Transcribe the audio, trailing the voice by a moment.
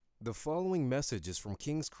The following message is from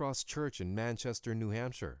King's Cross Church in Manchester, New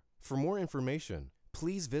Hampshire. For more information,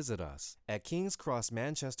 please visit us at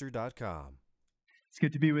kingscrossmanchester.com. It's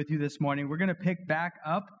good to be with you this morning. We're going to pick back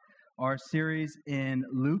up our series in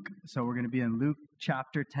Luke. So we're going to be in Luke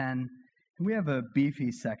chapter 10. And we have a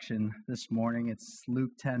beefy section this morning. It's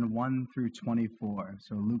Luke 10, 1 through 24.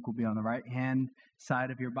 So Luke will be on the right-hand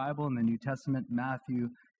side of your Bible in the New Testament. Matthew,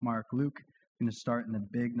 Mark, Luke. We're going to start in the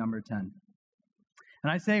big number 10. And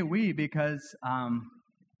I say we because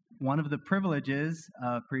one of the privileges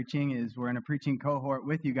of preaching is we're in a preaching cohort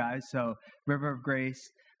with you guys. So River of Grace,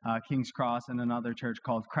 King's Cross, and another church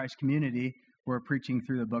called Christ Community, we're preaching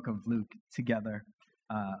through the book of Luke together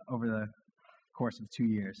over the course of 2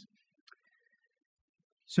 years.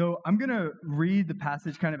 So I'm going to read the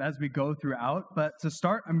passage kind of as we go throughout. But to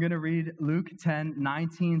start, I'm going to read Luke 10,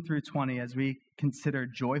 19 through 20 as we consider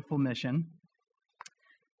joyful mission. And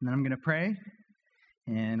then I'm going to pray.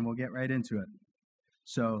 And we'll get right into it.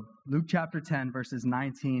 So, Luke chapter 10, verses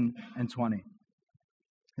 19 and 20.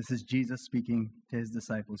 This is Jesus speaking to his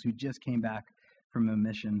disciples who just came back from a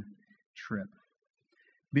mission trip.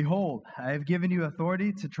 Behold, I have given you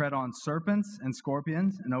authority to tread on serpents and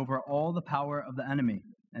scorpions and over all the power of the enemy,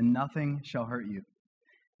 and nothing shall hurt you.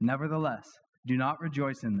 Nevertheless, do not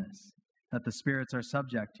rejoice in this, that the spirits are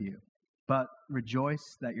subject to you, but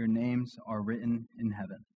rejoice that your names are written in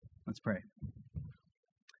heaven. Let's pray.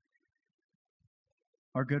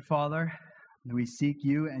 Our good Father, we seek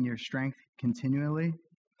you and your strength continually.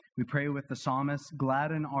 We pray with the psalmist,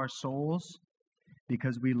 gladden our souls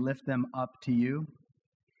because we lift them up to you.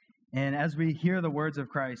 And as we hear the words of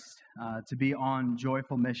Christ to be on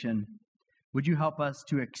joyful mission, would you help us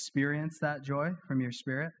to experience that joy from your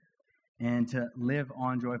Spirit and to live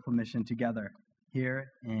on joyful mission together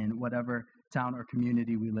here in whatever town or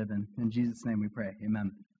community we live in. In Jesus' name we pray.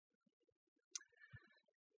 Amen.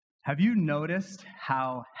 Have you noticed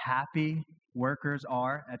how happy workers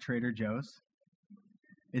are at Trader Joe's?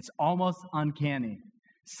 It's almost uncanny.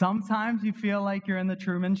 Sometimes you feel like you're in the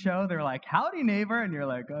Truman Show. They're like, howdy, neighbor. And you're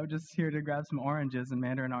like, oh, just here to grab some oranges and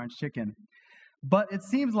Mandarin orange chicken. But it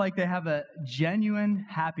seems like they have a genuine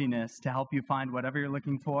happiness to help you find whatever you're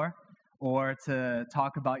looking for or to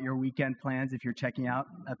talk about your weekend plans if you're checking out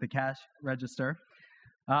at the cash register.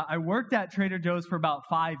 I worked at Trader Joe's for about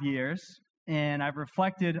 5 years. And I've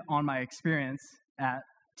reflected on my experience at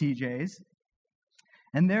TJ's.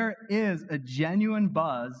 And there is a genuine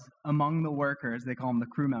buzz among the workers. They call them the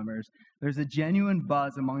crew members. There's a genuine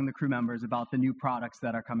buzz among the crew members about the new products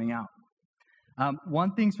that are coming out.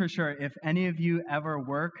 One thing's for sure, if any of you ever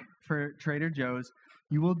work for Trader Joe's,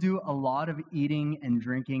 you will do a lot of eating and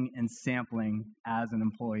drinking and sampling as an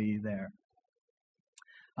employee there.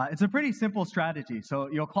 It's a pretty simple strategy. So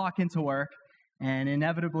you'll clock into work. And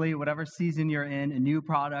inevitably, whatever season you're in, a new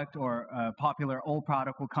product or a popular old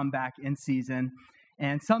product will come back in season.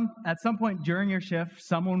 And at some point during your shift,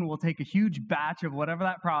 someone will take a huge batch of whatever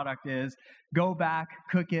that product is, go back,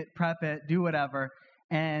 cook it, prep it, do whatever.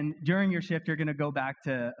 And during your shift, you're going to go back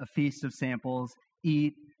to a feast of samples,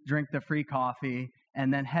 eat, drink the free coffee,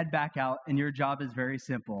 and then head back out. And your job is very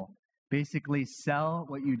simple. Basically, sell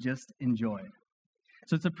what you just enjoyed.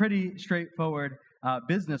 So it's a pretty straightforward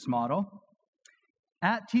business model.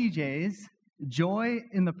 At TJ's, joy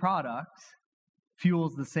in the product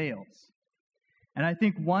fuels the sales. And I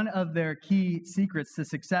think one of their key secrets to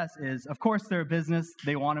success is, of course, they're a business.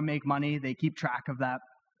 They want to make money. They keep track of that.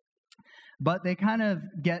 But they kind of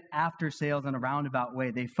get after sales in a roundabout way.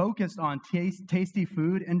 They focused on tasty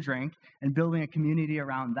food and drink and building a community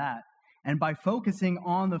around that. And by focusing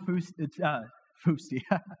on the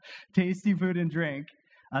tasty food and drink,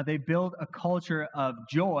 they build a culture of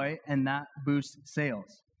joy, and that boosts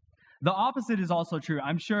sales. The opposite is also true.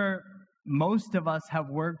 I'm sure most of us have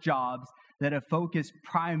work jobs that have focused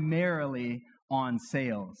primarily on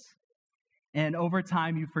sales. And over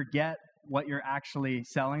time, you forget what you're actually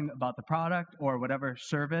selling about the product or whatever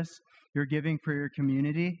service you're giving for your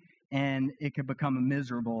community, and it could become a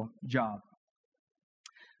miserable job.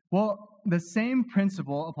 Well, the same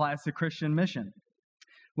principle applies to Christian mission.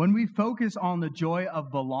 When we focus on the joy of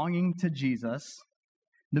belonging to Jesus,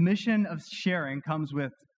 the mission of sharing comes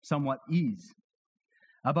with somewhat ease.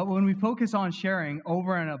 But when we focus on sharing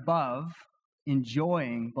over and above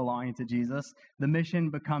enjoying belonging to Jesus, the mission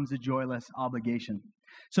becomes a joyless obligation.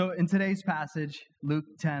 So in today's passage, Luke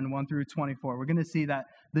 10, 1 through 24, we're going to see that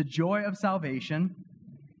the joy of salvation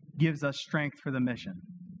gives us strength for the mission.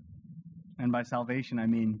 And by salvation, I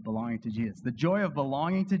mean belonging to Jesus. The joy of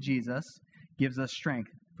belonging to Jesus gives us strength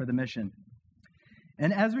for the mission.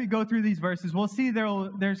 And as we go through these verses, we'll see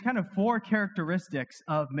there's kind of four characteristics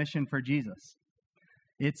of mission for Jesus.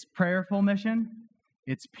 It's prayerful mission,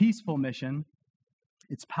 it's peaceful mission,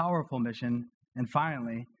 it's powerful mission, and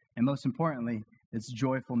finally, and most importantly, it's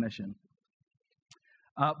joyful mission.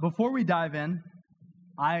 Before we dive in,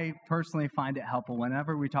 I personally find it helpful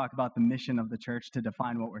whenever we talk about the mission of the church to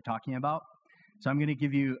define what we're talking about. So I'm going to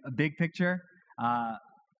give you a big picture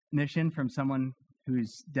mission from someone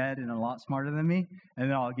who's dead and a lot smarter than me, and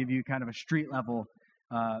then I'll give you kind of a street level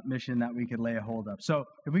mission that we could lay a hold of. So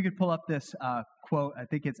if we could pull up this quote, I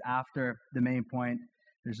think it's after the main point.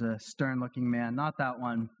 There's a stern-looking man, not that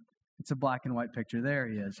one. It's a black and white picture. There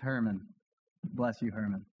he is, Herman. Bless you,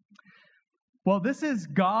 Herman. Well, this is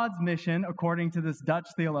God's mission, according to this Dutch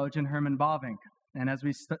theologian, Herman Bavinck. And as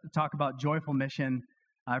we talk about joyful mission,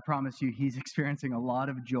 I promise you he's experiencing a lot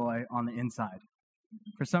of joy on the inside.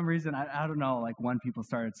 For some reason, I don't know, like when people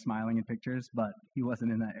started smiling in pictures, but he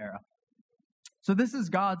wasn't in that era. So this is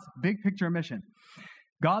God's big picture mission.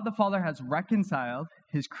 God the Father has reconciled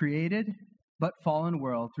his created but fallen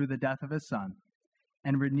world through the death of his Son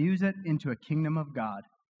and renews it into a kingdom of God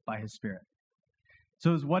by his Spirit.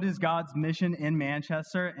 So what is God's mission in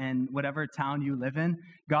Manchester and whatever town you live in?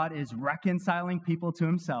 God is reconciling people to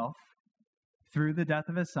himself through the death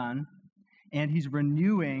of his Son, and he's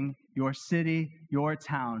renewing your city, your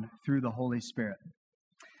town through the Holy Spirit.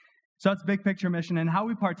 So that's big picture mission, and how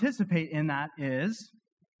we participate in that is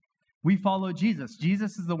we follow Jesus.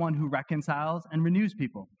 Jesus is the one who reconciles and renews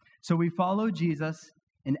people. So we follow Jesus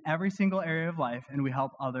in every single area of life, and we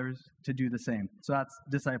help others to do the same. So that's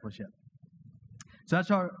discipleship. So that's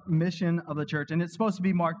our mission of the church, and it's supposed to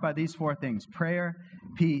be marked by these four things: prayer,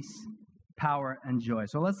 peace, power, and joy.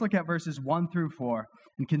 So let's look at verses 1 through 4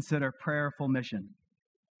 and consider prayerful mission.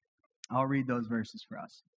 I'll read those verses for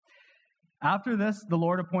us. After this, the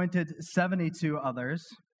Lord appointed 72 others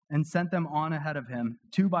and sent them on ahead of him,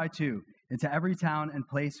 2 by 2, into every town and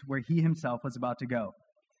place where he himself was about to go.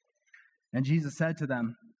 And Jesus said to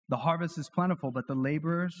them, "The harvest is plentiful, but the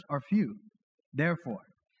laborers are few. Therefore,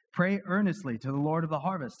 pray earnestly to the Lord of the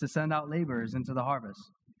harvest to send out laborers into the harvest.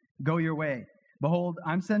 Go your way. Behold,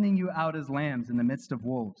 I'm sending you out as lambs in the midst of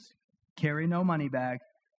wolves. Carry no money bag,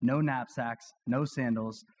 no knapsacks, no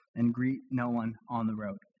sandals, and greet no one on the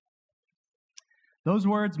road." Those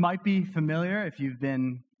words might be familiar if you've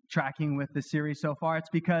been tracking with the series so far.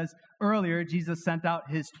 It's because earlier Jesus sent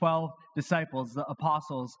out his 12 disciples, the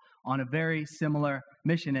apostles, on a very similar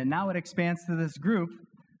mission. And now it expands to this group,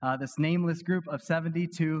 this nameless group of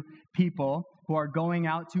 72 people who are going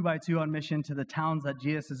out 2 by 2 on mission to the towns that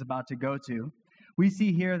Jesus is about to go to. We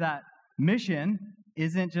see here that mission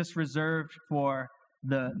isn't just reserved for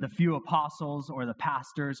the few apostles or the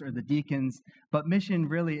pastors or the deacons, but mission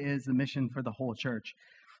really is the mission for the whole church.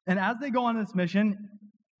 And as they go on this mission,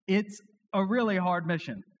 it's a really hard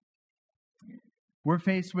mission. We're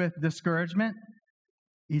faced with discouragement.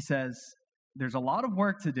 He says, there's a lot of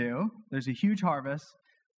work to do. There's a huge harvest,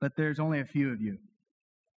 but there's only a few of you.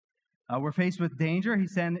 We're faced with danger.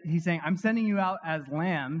 He's saying, I'm sending you out as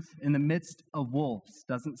lambs in the midst of wolves.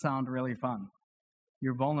 Doesn't sound really fun.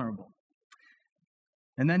 You're vulnerable.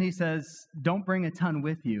 And then he says, don't bring a ton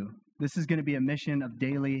with you. This is going to be a mission of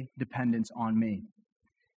daily dependence on me.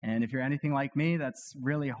 And if you're anything like me, that's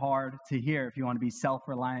really hard to hear if you want to be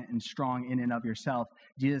self-reliant and strong in and of yourself.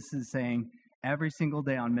 Jesus is saying, every single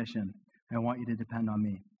day on mission, I want you to depend on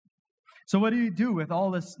me. So what do you do with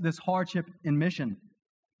all this hardship in mission?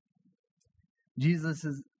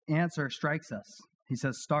 Jesus' answer strikes us. He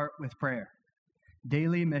says, start with prayer.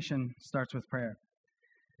 Daily mission starts with prayer.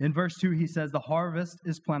 In verse 2, he says, the harvest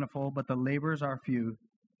is plentiful, but the laborers are few.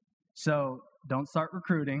 So don't start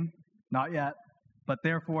recruiting, not yet, but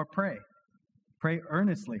therefore pray. Pray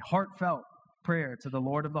earnestly, heartfelt prayer to the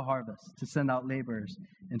Lord of the harvest to send out laborers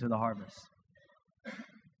into the harvest.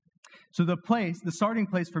 So the starting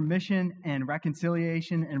place for mission and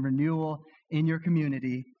reconciliation and renewal in your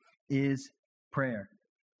community is prayer.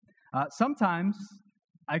 Sometimes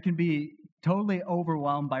I can be totally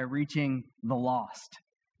overwhelmed by reaching the lost.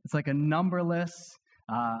 It's like a numberless,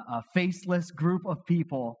 a faceless group of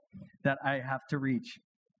people that I have to reach.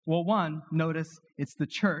 Well, one, notice it's the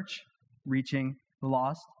church reaching the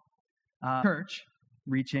lost.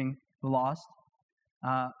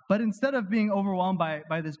 But instead of being overwhelmed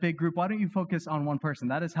by this big group, why don't you focus on one person?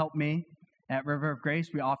 That has helped me at River of Grace.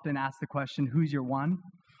 We often ask the question, who's your one?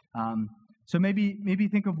 So maybe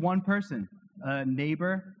think of one person, a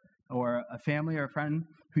neighbor or a family or a friend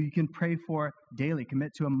who you can pray for daily.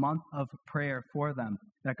 Commit to a month of prayer for them,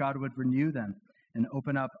 that God would renew them and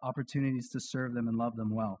open up opportunities to serve them and love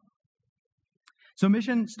them well. So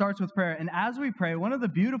mission starts with prayer. And as we pray, one of the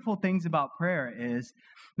beautiful things about prayer is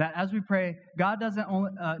that as we pray, God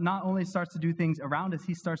not only starts to do things around us,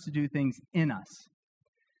 he starts to do things in us.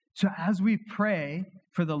 So as we pray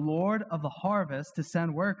for the Lord of the harvest to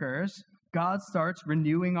send workers, God starts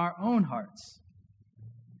renewing our own hearts.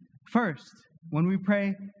 First, when we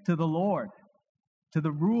pray to the Lord, to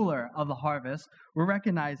the ruler of the harvest, we're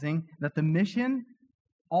recognizing that the mission,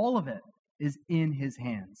 all of it, is in his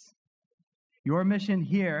hands. Your mission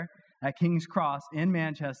here at King's Cross in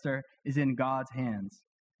Manchester is in God's hands.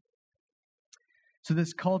 So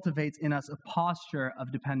this cultivates in us a posture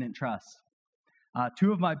of dependent trust.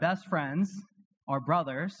 Two of my best friends are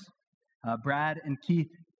brothers, Brad and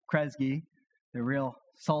Keith Kresge. They're real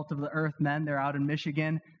salt of the earth men. They're out in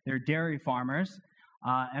Michigan. They're dairy farmers.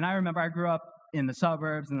 And I remember I grew up in the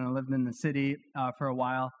suburbs and then I lived in the city for a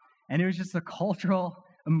while. And it was just a cultural,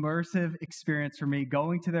 immersive experience for me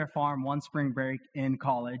going to their farm one spring break in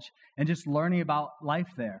college and just learning about life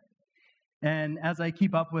there. And as I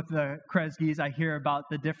keep up with the Kresges, I hear about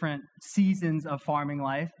the different seasons of farming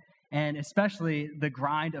life, and especially the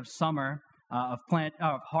grind of summer of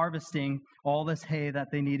harvesting all this hay that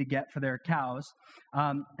they need to get for their cows.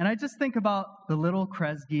 And I just think about the little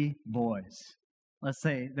Kresge boys. Let's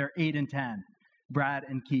say they're 8 and 10, Brad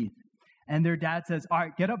and Keith. And their dad says, all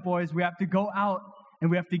right, get up, boys. We have to go out and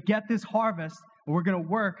we have to get this harvest. And we're going to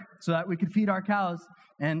work so that we can feed our cows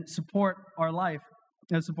and support our life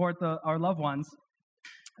and support our loved ones.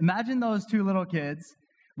 Imagine those two little kids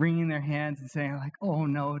wringing their hands and saying, like, oh,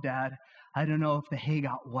 no, Dad, I don't know if the hay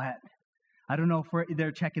got wet. I don't know if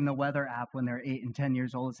they're checking the weather app when they're 8 and 10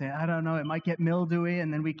 years old and saying, I don't know, it might get mildewy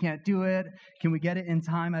and then we can't do it. Can we get it in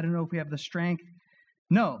time? I don't know if we have the strength.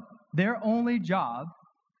 No, their only job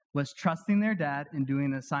was trusting their dad and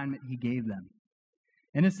doing the assignment he gave them.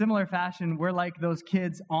 In a similar fashion, we're like those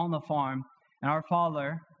kids on the farm, and our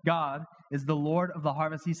Father, God, is the Lord of the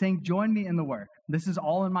harvest. He's saying, join me in the work. This is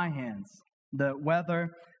all in my hands. The weather,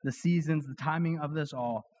 the seasons, the timing of this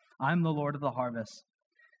all. I'm the Lord of the harvest.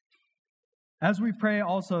 As we pray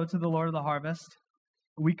also to the Lord of the harvest,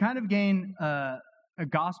 we kind of gain a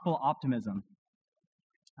gospel optimism.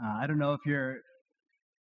 I don't know if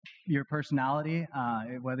your personality,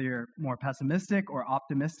 whether you're more pessimistic or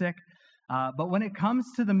optimistic, but when it comes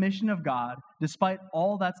to the mission of God, despite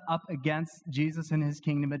all that's up against Jesus and his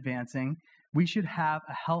kingdom advancing, we should have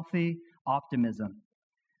a healthy optimism.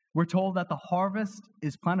 We're told that the harvest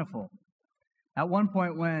is plentiful. At one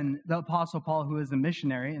point when the Apostle Paul, who is a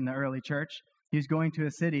missionary in the early church, he was going to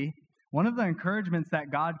a city, one of the encouragements that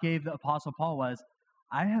God gave the Apostle Paul was,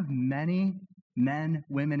 I have many men,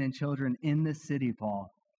 women, and children in this city, Paul,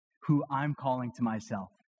 who I'm calling to myself.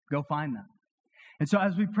 Go find them. And so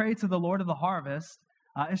as we pray to the Lord of the harvest,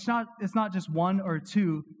 it's not just one or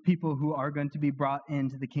two people who are going to be brought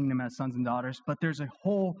into the kingdom as sons and daughters, but there's a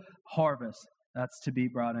whole harvest that's to be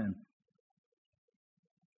brought in.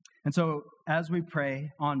 And so as we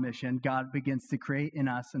pray on mission, God begins to create in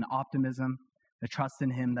us an optimism, a trust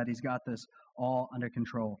in him that he's got this all under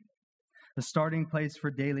control. The starting place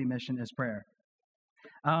for daily mission is prayer.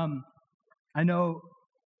 I know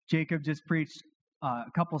Jacob just preached a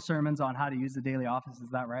couple sermons on how to use the daily office.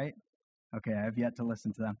 Is that right? Okay, I have yet to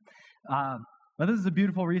listen to them. But this is a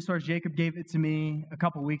beautiful resource. Jacob gave it to me a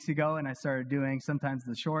couple weeks ago, and I started doing sometimes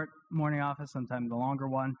the short morning office, sometimes the longer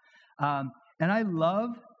one. And I love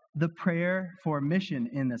the prayer for mission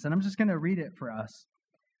in this. And I'm just going to read it for us.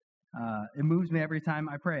 It moves me every time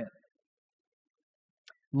I pray it.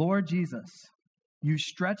 Lord Jesus, you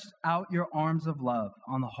stretched out your arms of love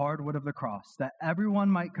on the hard wood of the cross, that everyone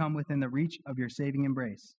might come within the reach of your saving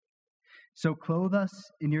embrace. So clothe us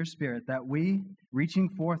in your spirit, that we, reaching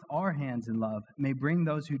forth our hands in love, may bring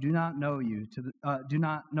those who do not know you to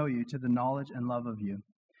the knowledge and love of you,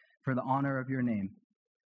 for the honor of your name.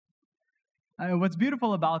 What's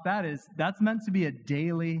beautiful about that is that's meant to be a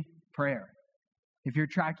daily prayer. If you're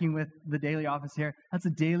tracking with the daily office here, that's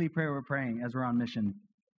a daily prayer we're praying as we're on mission.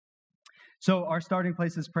 So our starting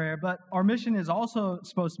place is prayer, but our mission is also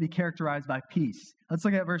supposed to be characterized by peace. Let's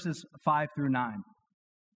look at verses 5 through 9.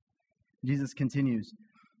 Jesus continues,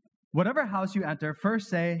 whatever house you enter, first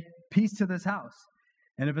say, peace to this house.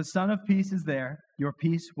 And if a son of peace is there, your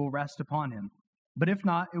peace will rest upon him. But if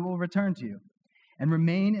not, it will return to you. And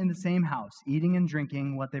remain in the same house, eating and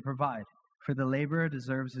drinking what they provide, for the laborer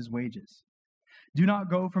deserves his wages. Do not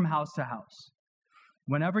go from house to house.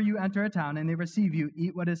 Whenever you enter a town and they receive you,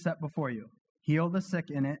 eat what is set before you. Heal the sick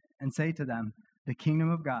in it, and say to them, the kingdom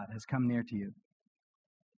of God has come near to you.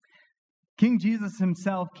 King Jesus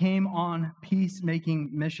himself came on peacemaking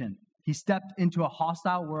mission. He stepped into a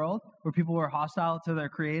hostile world where people were hostile to their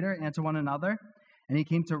creator and to one another. and he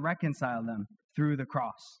came to reconcile them through the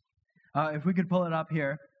cross. If we could pull it up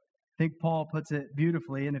here, I think Paul puts it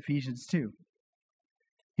beautifully in Ephesians 2.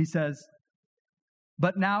 He says,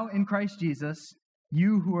 "But now in Christ Jesus,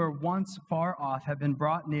 you who were once far off have been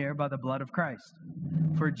brought near by the blood of Christ.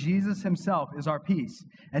 For Jesus himself is our peace,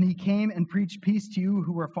 and he came and preached peace to you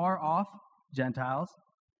who were far off, Gentiles,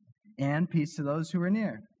 and peace to those who are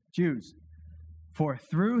near, Jews. For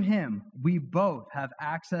through him we both have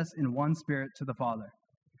access in one Spirit to the Father.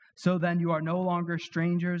 So then you are no longer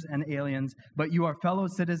strangers and aliens, but you are fellow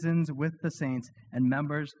citizens with the saints and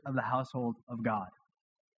members of the household of God."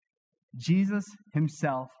 Jesus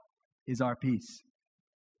himself is our peace.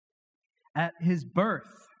 At his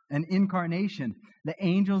birth and incarnation, the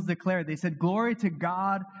angels declared, they said, "Glory to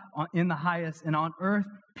God in the highest, and on earth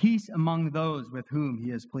peace among those with whom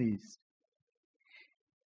he is pleased."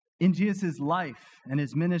 In Jesus' life and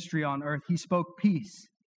his ministry on earth, he spoke peace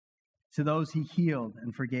to those he healed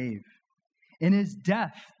and forgave. In his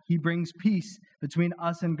death, he brings peace between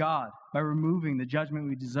us and God by removing the judgment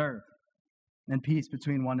we deserve, and peace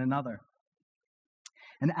between one another.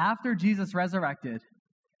 And after Jesus resurrected,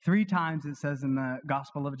 3 times it says in the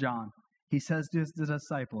Gospel of John, he says to his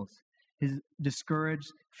disciples, his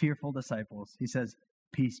discouraged, fearful disciples, he says,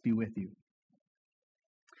 "Peace be with you."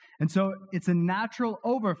 And so it's a natural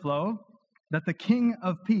overflow that the King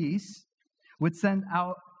of Peace would send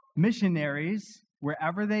out missionaries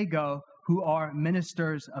wherever they go who are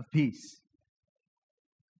ministers of peace.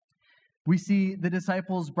 We see the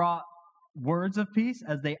disciples brought words of peace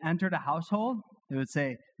as they entered a household. They would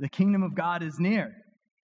say, "The kingdom of God is near."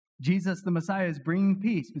 Jesus, the Messiah, is bringing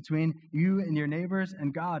peace between you and your neighbors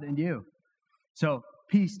and God and you. So,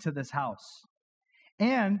 peace to this house.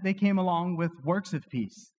 And they came along with works of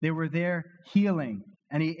peace. They were there healing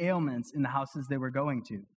any ailments in the houses they were going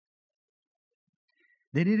to.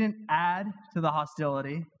 They didn't add to the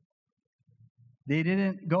hostility. They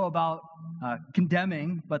didn't go about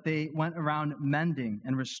condemning, but they went around mending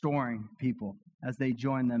and restoring people as they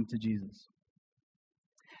joined them to Jesus.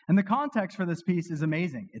 And the context for this piece is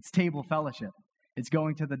amazing. It's table fellowship. It's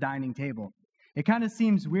going to the dining table. It kind of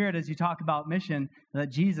seems weird as you talk about mission that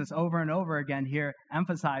Jesus over and over again here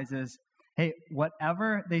emphasizes, hey,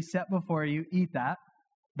 whatever they set before you, eat that.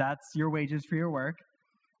 That's your wages for your work.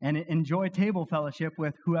 And enjoy table fellowship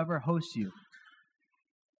with whoever hosts you.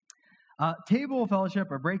 Table fellowship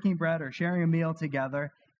or breaking bread or sharing a meal together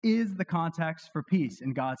is the context for peace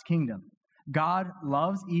in God's kingdom. God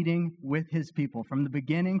loves eating with his people from the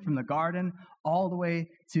beginning, from the garden, all the way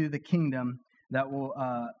to the kingdom that will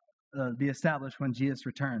be established when Jesus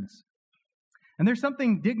returns. And there's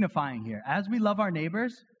something dignifying here. As we love our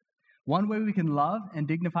neighbors, one way we can love and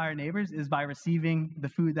dignify our neighbors is by receiving the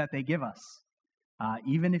food that they give us,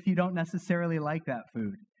 even if you don't necessarily like that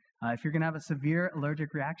food. If you're going to have a severe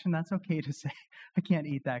allergic reaction, that's okay to say, I can't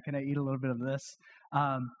eat that. Can I eat a little bit of this?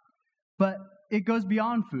 But it goes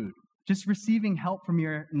beyond food. Just receiving help from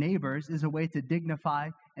your neighbors is a way to dignify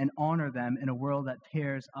and honor them in a world that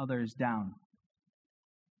tears others down.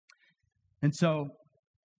 And so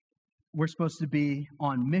we're supposed to be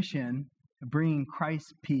on mission, bringing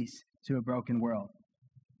Christ's peace to a broken world.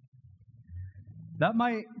 That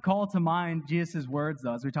might call to mind Jesus' words,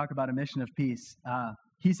 though, as we talk about a mission of peace.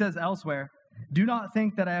 He says elsewhere, "Do not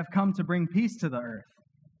think that I have come to bring peace to the earth.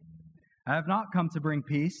 I have not come to bring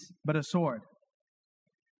peace, but a sword."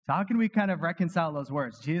 So how can we kind of reconcile those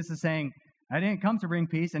words? Jesus is saying, I didn't come to bring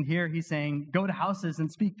peace, and here he's saying, go to houses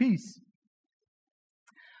and speak peace.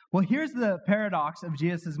 Well, here's the paradox of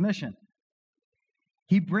Jesus' mission.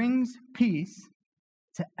 He brings peace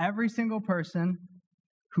to every single person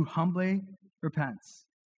who humbly repents,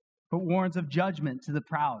 but warns of judgment to the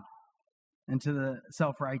proud and to the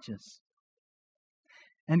self-righteous.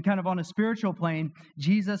 And kind of on a spiritual plane,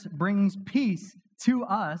 Jesus brings peace to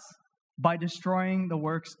us by destroying the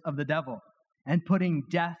works of the devil and putting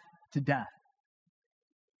death to death.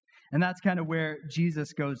 And that's kind of where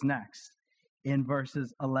Jesus goes next in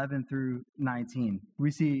verses 11 through 19.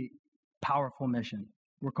 We see powerful mission.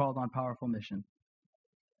 We're called on powerful mission.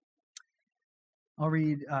 I'll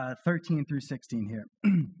read 13 through 16 here.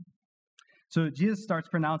 So Jesus starts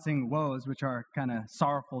pronouncing woes, which are kind of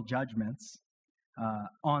sorrowful judgments,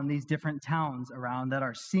 on these different towns around that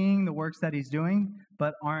are seeing the works that he's doing,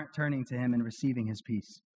 but aren't turning to him and receiving his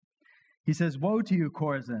peace. He says, "Woe to you,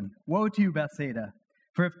 Chorazin! Woe to you, Bethsaida!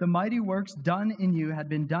 For if the mighty works done in you had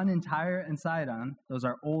been done in Tyre and Sidon," those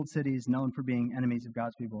are old cities known for being enemies of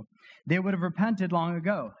God's people, "they would have repented long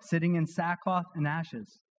ago, sitting in sackcloth and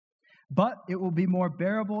ashes. But it will be more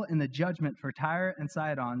bearable in the judgment for Tyre and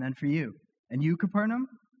Sidon than for you. And you, Capernaum,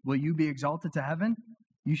 will you be exalted to heaven?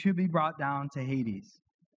 you should be brought down to Hades.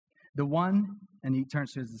 The one," and he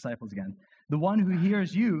turns to his disciples again, "the one who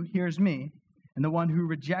hears you hears me, and the one who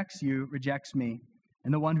rejects you rejects me,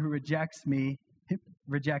 and the one who rejects me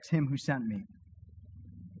rejects him who sent me."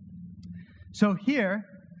 So here,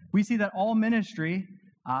 we see that all ministry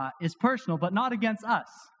is personal, but not against us.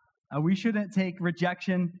 We shouldn't take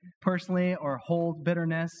rejection personally or hold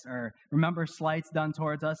bitterness or remember slights done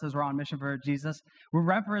towards us as we're on mission for Jesus. We're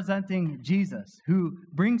representing Jesus, who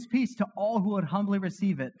brings peace to all who would humbly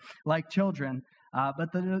receive it like children.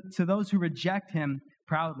 But to those who reject him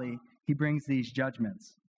proudly, he brings these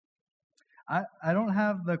judgments. I don't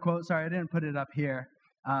have the quote. Sorry, I didn't put it up here.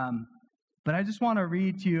 But I just want to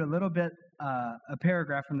read to you a little bit, a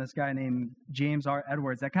paragraph from this guy named James R.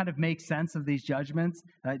 Edwards that kind of makes sense of these judgments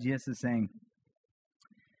that Jesus is saying.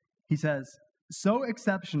 He says, "So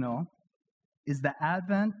exceptional is the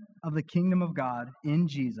advent of the kingdom of God in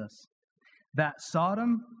Jesus that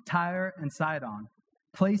Sodom, Tyre, and Sidon,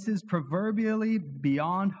 places proverbially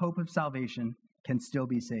beyond hope of salvation, can still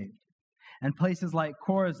be saved. And places like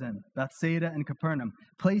Chorazin, Bethsaida, and Capernaum,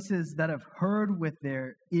 places that have heard with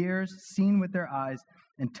their ears, seen with their eyes,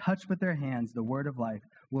 and touched with their hands the word of life,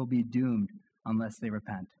 will be doomed unless they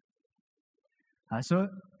repent." So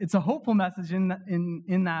it's a hopeful message in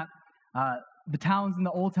that the towns in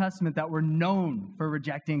the Old Testament that were known for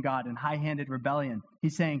rejecting God and high-handed rebellion,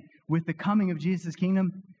 he's saying, with the coming of Jesus'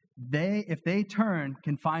 kingdom, if they turn,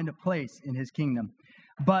 can find a place in his kingdom.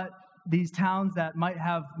 But these towns that might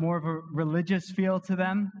have more of a religious feel to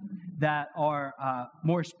them, that are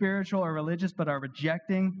more spiritual or religious, but are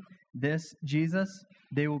rejecting this Jesus,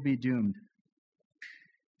 they will be doomed.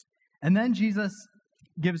 And then Jesus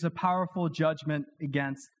gives a powerful judgment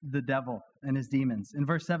against the devil and his demons. In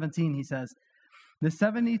verse 17, he says, "The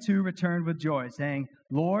 72 returned with joy, saying,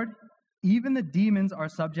 'Lord, even the demons are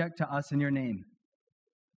subject to us in your name.'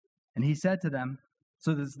 And he said to them,"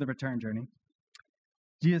 so this is the return journey,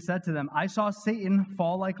 Jesus said to them, "I saw Satan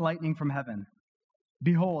fall like lightning from heaven.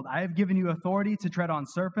 Behold, I have given you authority to tread on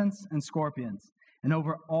serpents and scorpions, and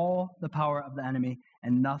over all the power of the enemy,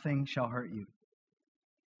 and nothing shall hurt you."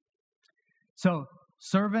 So,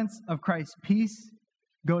 servants of Christ's peace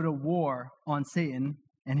go to war on Satan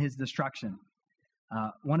and his destruction.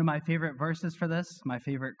 One of my favorite verses for this, my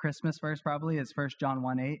favorite Christmas verse probably, is 1 John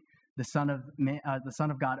 1:8. The Son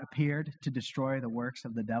of God appeared to destroy the works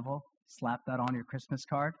of the devil. Slap that on your Christmas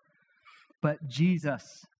card. But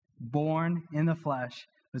Jesus, born in the flesh,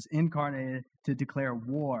 was incarnated to declare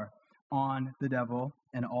war on the devil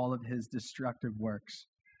and all of his destructive works.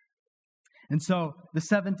 And so the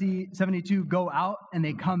 72 go out and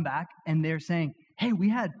they come back and they're saying, "Hey, we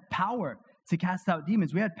had power to cast out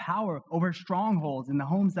demons. We had power over strongholds in the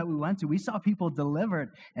homes that we went to. We saw people delivered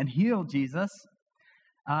and healed, Jesus."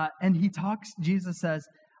 And Jesus says,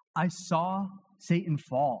 "I saw Satan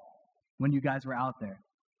fall when you guys were out there."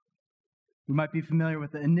 We might be familiar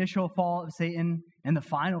with the initial fall of Satan and the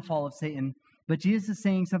final fall of Satan, but Jesus is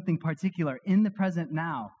saying something particular in the present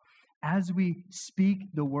now. As we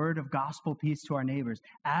speak the word of gospel peace to our neighbors,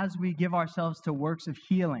 as we give ourselves to works of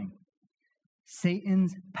healing,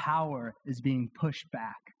 Satan's power is being pushed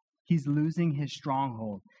back. He's losing his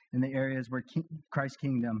stronghold in the areas where Christ's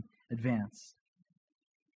kingdom advances.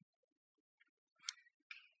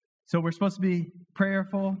 So we're supposed to be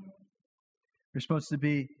prayerful. We're supposed to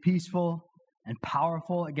be peaceful and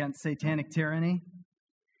powerful against satanic tyranny.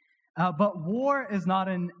 But war is not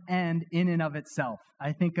an end in and of itself.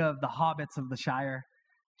 I think of the hobbits of the Shire,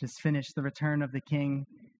 just finished The Return of the King.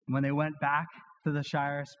 When they went back to the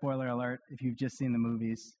Shire, spoiler alert, if you've just seen the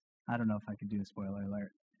movies, I don't know if I could do a spoiler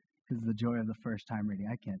alert, because the joy of the first time reading,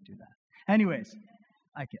 I can't do that. Anyways,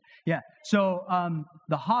 I can't. Yeah, so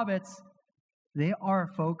the hobbits, they are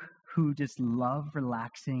folk who just love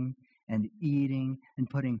relaxing and eating and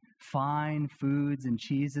putting fine foods and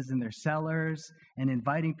cheeses in their cellars and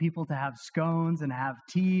inviting people to have scones and have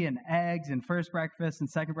tea and eggs and first breakfast and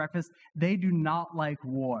second breakfast. They do not like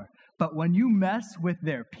war. But when you mess with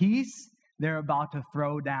their peace, they're about to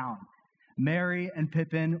throw down. Merry and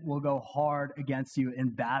Pippin will go hard against you in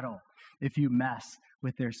battle if you mess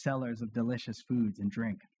with their cellars of delicious foods and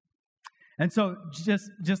drink. And so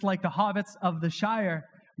just like the hobbits of the Shire,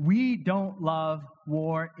 we don't love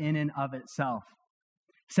war in and of itself.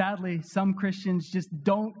 Sadly, some Christians just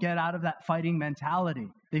don't get out of that fighting mentality.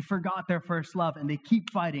 They forgot their first love and they keep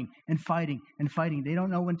fighting and fighting and fighting. They don't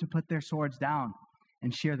know when to put their swords down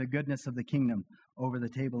and share the goodness of the kingdom over the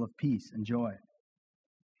table of peace and joy.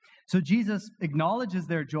 So Jesus acknowledges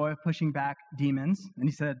their joy of pushing back demons. And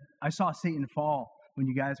he said, "I saw Satan fall when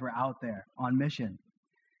you guys were out there on mission."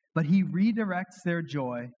 But he redirects their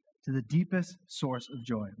joy to the deepest source of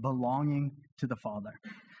joy, belonging to the Father.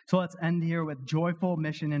 So let's end here with joyful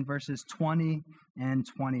mission in verses 20 and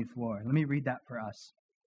 24. Let me read that for us.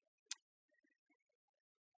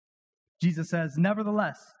 Jesus says,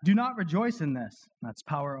 "Nevertheless, do not rejoice in this," that's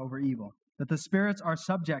power over evil, "that the spirits are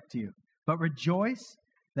subject to you, but rejoice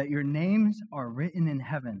that your names are written in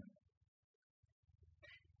heaven."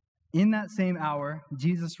 In that same hour,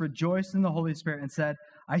 Jesus rejoiced in the Holy Spirit and said,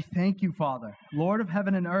 "I thank you, Father, Lord of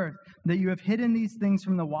heaven and earth, that you have hidden these things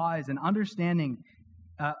from the wise and understanding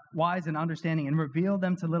and revealed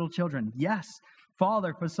them to little children. Yes,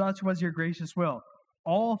 Father, for such was your gracious will.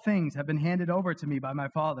 All things have been handed over to me by my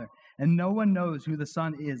Father, and no one knows who the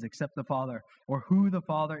Son is except the Father, or who the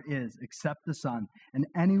Father is except the Son, and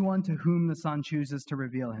anyone to whom the Son chooses to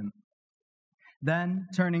reveal him." Then,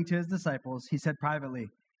 turning to his disciples, he said privately,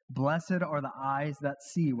 "Blessed are the eyes that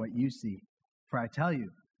see what you see. For I tell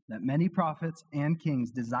you that many prophets and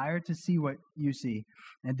kings desired to see what you see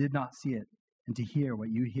and did not see it, and to hear what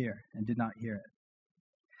you hear and did not hear it."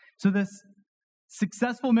 So this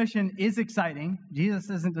successful mission is exciting. Jesus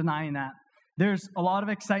isn't denying that. There's a lot of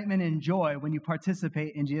excitement and joy when you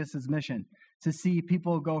participate in Jesus' mission, to see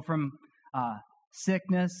people go from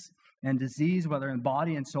sickness and disease, whether in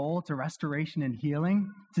body and soul, to restoration and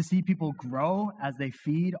healing, to see people grow as they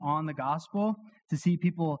feed on the gospel, to see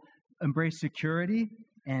people embrace security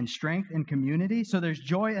and strength in community. So there's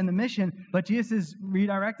joy in the mission, but Jesus is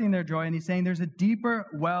redirecting their joy, and he's saying there's a deeper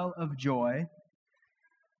well of joy,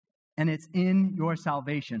 and it's in your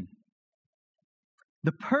salvation.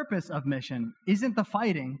 The purpose of mission isn't the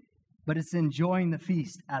fighting, but it's enjoying the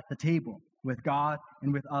feast at the table with God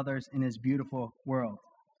and with others in his beautiful world.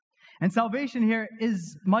 And salvation here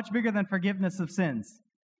is much bigger than forgiveness of sins.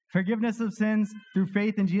 Forgiveness of sins through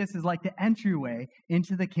faith in Jesus is like the entryway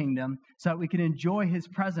into the kingdom so that we can enjoy his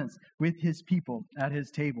presence with his people at his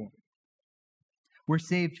table. We're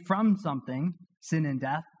saved from something, sin and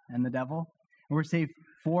death and the devil, and we're saved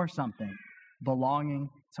for something, belonging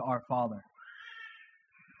to our Father.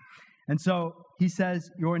 And so he says,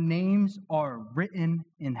 your names are written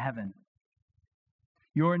in heaven.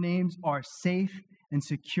 Your names are safe and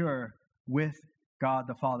secure with God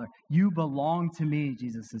the Father. You belong to me,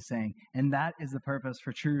 Jesus is saying, and that is the purpose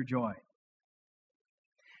for true joy.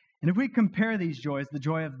 And if we compare these joys, the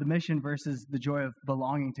joy of the mission versus the joy of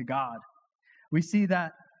belonging to God, we see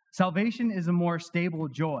that salvation is a more stable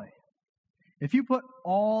joy. If you put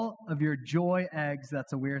all of your joy eggs,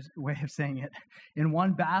 that's a weird way of saying it, in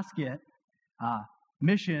one basket,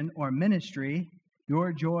 mission or ministry,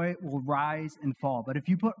 your joy will rise and fall. But if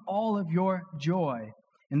you put all of your joy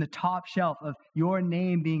in the top shelf of your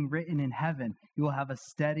name being written in heaven, you will have a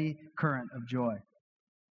steady current of joy.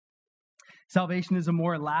 Salvation is a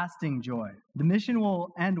more lasting joy. The mission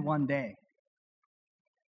will end one day,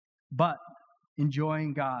 but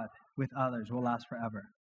enjoying God with others will last forever.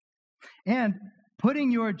 And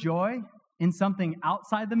putting your joy in something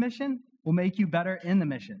outside the mission will make you better in the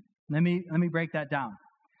mission. Let me break that down.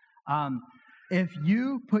 If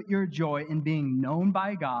you put your joy in being known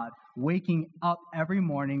by God, waking up every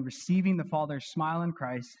morning, receiving the Father's smile in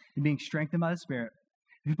Christ, and being strengthened by the Spirit,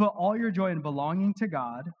 if you put all your joy in belonging to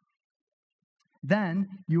God, then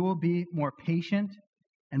you will be more patient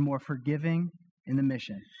and more forgiving in the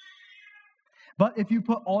mission. But if you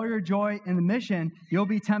put all your joy in the mission, you'll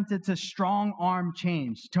be tempted to strong-arm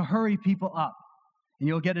change, to hurry people up, and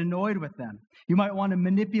you'll get annoyed with them. You might want to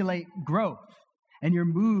manipulate growth, and your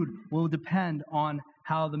mood will depend on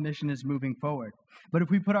how the mission is moving forward. But if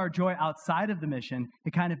we put our joy outside of the mission,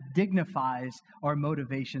 it kind of dignifies our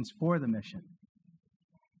motivations for the mission.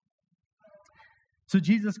 So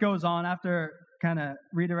Jesus goes on, after kind of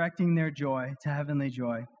redirecting their joy to heavenly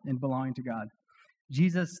joy and belonging to God,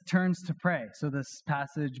 Jesus turns to pray. So this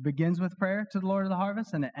passage begins with prayer to the Lord of the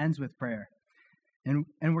harvest, and it ends with prayer. And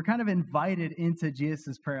we're kind of invited into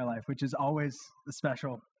Jesus' prayer life, which is always a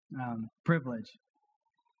special privilege.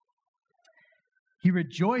 He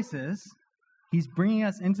rejoices. He's bringing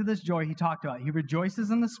us into this joy he talked about. He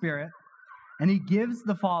rejoices in the Spirit, and he gives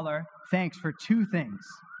the Father thanks for two things.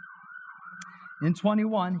 In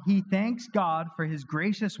 21, he thanks God for his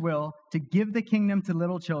gracious will to give the kingdom to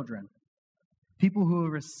little children, people who will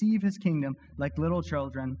receive his kingdom like little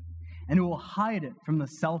children, and who will hide it from the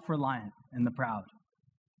self-reliant and the proud.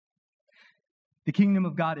 The kingdom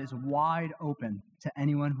of God is wide open to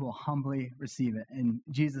anyone who will humbly receive it. And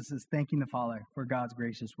Jesus is thanking the Father for God's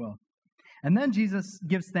gracious will. And then Jesus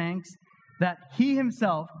gives thanks that he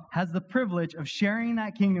himself has the privilege of sharing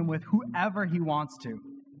that kingdom with whoever he wants to.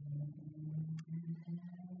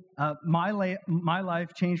 My life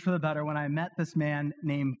changed for the better when I met this man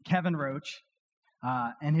named Kevin Roach.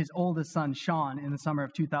 and his oldest son, Sean, in the summer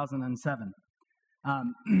of 2007.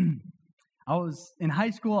 I was in high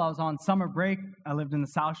school. I was on summer break. I lived in the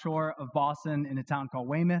South Shore of Boston in a town called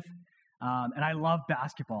Weymouth, and I loved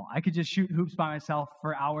basketball. I could just shoot hoops by myself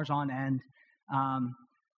for hours on end.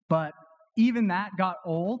 But even that got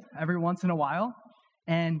old every once in a while.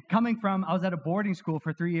 And I was at a boarding school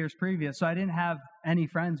for 3 years previous, so I didn't have any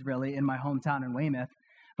friends really in my hometown in Weymouth.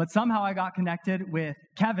 But somehow I got connected with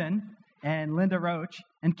Kevin and Linda Roach.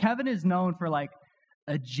 And Kevin is known for like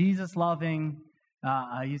a Jesus-loving,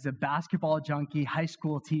 he's a basketball junkie, high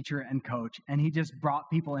school teacher and coach. And he just brought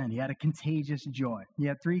people in. He had a contagious joy. He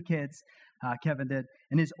had 3 kids, Kevin did.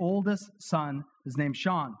 And his oldest son is named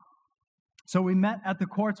Sean. So we met at the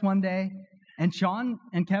courts one day. And Sean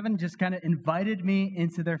and Kevin just kind of invited me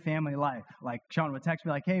into their family life. Like, Sean would text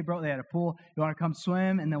me like, hey, bro, they had a pool. You want to come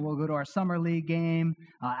swim? And then we'll go to our summer league game.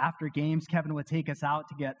 After games, Kevin would take us out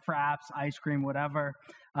to get fraps, ice cream, whatever.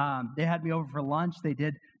 They had me over for lunch. They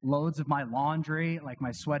did loads of my laundry, like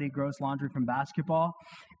my sweaty, gross laundry from basketball.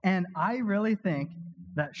 And I really think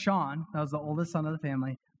that Sean, that was the oldest son of the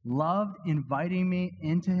family, loved inviting me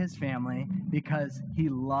into his family because he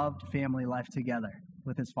loved family life together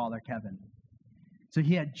with his father, Kevin. So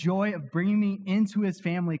he had joy of bringing me into his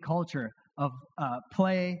family culture of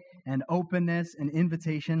play and openness and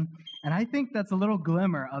invitation. And I think that's a little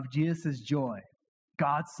glimmer of Jesus' joy,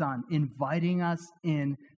 God's Son, inviting us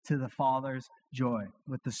into the Father's joy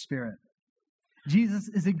with the Spirit. Jesus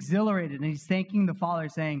is exhilarated, and he's thanking the Father,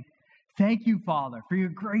 saying, thank you, Father, for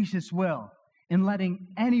your gracious will in letting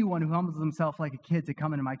anyone who humbles himself like a kid to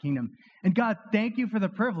come into my kingdom. And God, thank you for the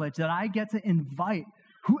privilege that I get to invite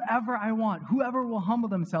whoever I want, whoever will humble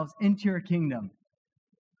themselves into your kingdom.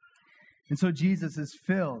 And so Jesus is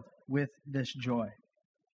filled with this joy.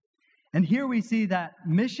 And here we see that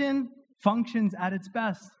mission functions at its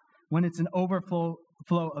best when it's an overflow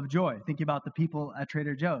of joy. Think about the people at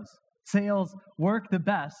Trader Joe's. Sales work the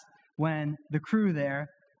best when the crew there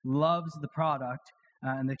loves the product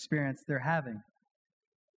and the experience they're having.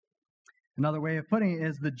 Another way of putting it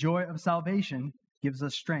is the joy of salvation gives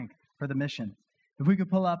us strength for the mission. If we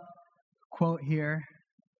could pull up a quote here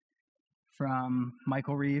from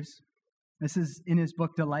Michael Reeves. This is in his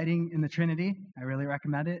book, Delighting in the Trinity. I really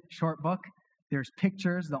recommend it. Short book. There's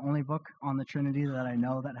pictures, the only book on the Trinity that I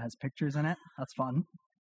know that has pictures in it. That's fun.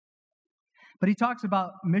 But he talks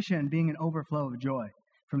about mission being an overflow of joy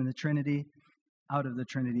from the Trinity, out of the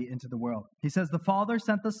Trinity into the world. He says, the Father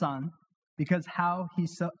sent the Son because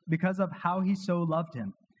of how he so loved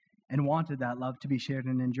him and wanted that love to be shared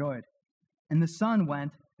and enjoyed. And the Son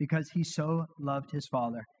went because he so loved his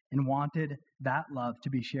Father and wanted that love to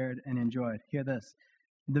be shared and enjoyed. Hear this.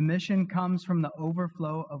 The mission comes from the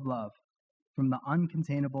overflow of love, from the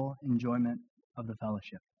uncontainable enjoyment of the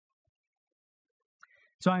fellowship.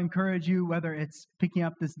 So I encourage you, whether it's picking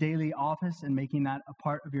up this daily office and making that a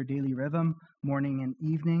part of your daily rhythm, morning and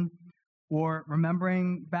evening, or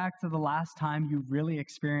remembering back to the last time you really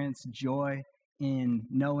experienced joy in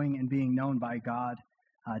knowing and being known by God,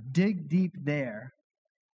 dig deep there,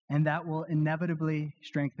 and that will inevitably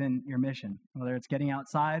strengthen your mission. Whether it's getting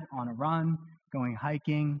outside on a run, going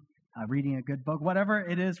hiking, reading a good book, whatever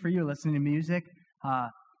it is for you, listening to music,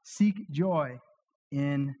 seek joy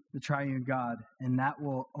in the triune God, and that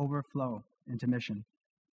will overflow into mission.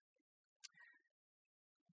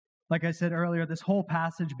 Like I said earlier, this whole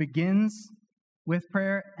passage begins with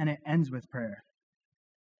prayer and it ends with prayer.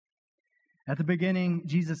 At the beginning,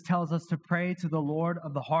 Jesus tells us to pray to the Lord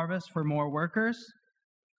of the harvest for more workers.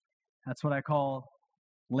 That's what I call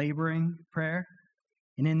laboring prayer.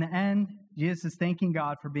 And in the end, Jesus is thanking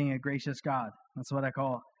God for being a gracious God. That's what I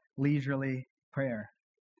call leisurely prayer.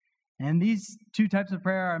 And these two types of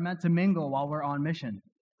prayer are meant to mingle while we're on mission.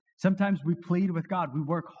 Sometimes we plead with God. We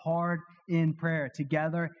work hard in prayer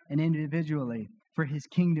together and individually for his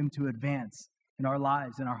kingdom to advance in our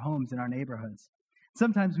lives, in our homes, in our neighborhoods.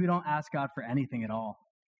 Sometimes we don't ask God for anything at all.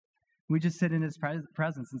 We just sit in his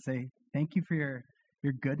presence and say, thank you for your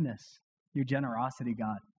goodness, your generosity,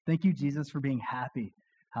 God. Thank you, Jesus, for being happy.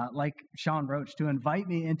 Like Sean Roach, to invite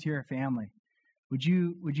me into your family. Would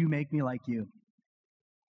you make me like you?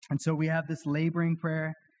 And so we have this laboring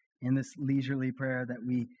prayer and this leisurely prayer that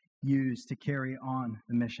we use to carry on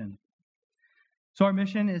the mission. So our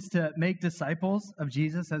mission is to make disciples of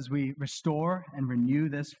Jesus as we restore and renew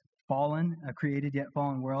this fallen, created yet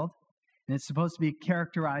fallen world. And it's supposed to be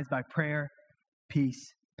characterized by prayer,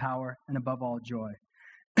 peace, power, and above all, joy.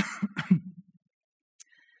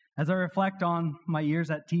 As I reflect on my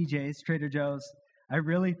years at TJ's, Trader Joe's, I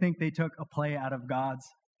really think they took a play out of God's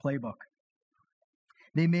playbook.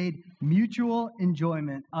 They made mutual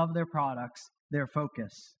enjoyment of their products their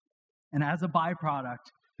focus. And as a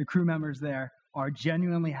byproduct, the crew members there are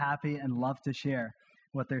genuinely happy and love to share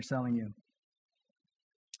what they're selling you.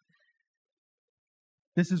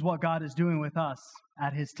 This is what God is doing with us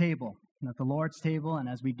at his table, at the Lord's table, and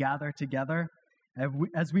as we gather together,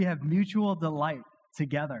 as we have mutual delight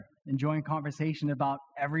together, enjoying conversation about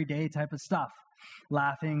everyday type of stuff,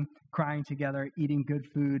 laughing, crying together, eating good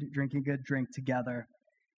food, drinking good drink together.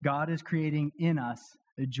 God is creating in us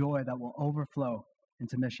a joy that will overflow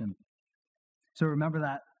into mission. So remember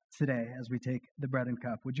that today as we take the bread and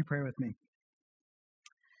cup. Would you pray with me?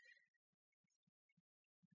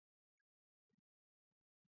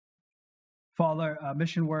 Father,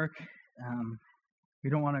 mission work, we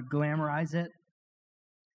don't want to glamorize it.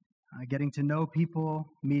 Getting to know people,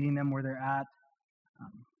 meeting them where they're at,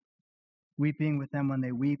 weeping with them when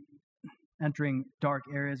they weep, entering dark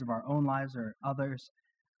areas of our own lives or others.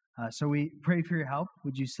 So we pray for your help.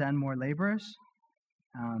 Would you send more laborers?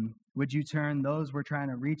 Would you turn those we're trying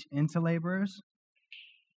to reach into laborers?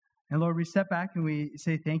 And Lord, we step back and we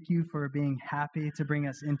say thank you for being happy to bring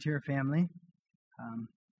us into your family.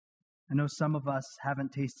 I know some of us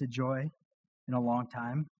haven't tasted joy in a long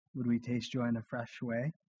time. Would we taste joy in a fresh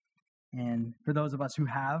way? And for those of us who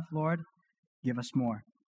have, Lord, give us more.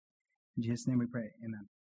 In Jesus' name we pray. Amen.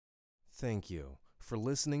 Thank you for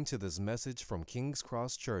listening to this message from King's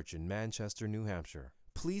Cross Church in Manchester, New Hampshire.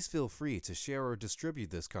 Please feel free to share or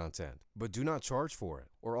distribute this content, but do not charge for it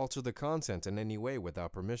or alter the content in any way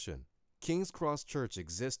without permission. King's Cross Church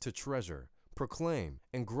exists to treasure, proclaim,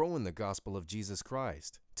 and grow in the gospel of Jesus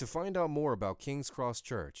Christ. To find out more about King's Cross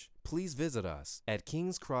Church, please visit us at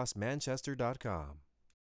kingscrossmanchester.com.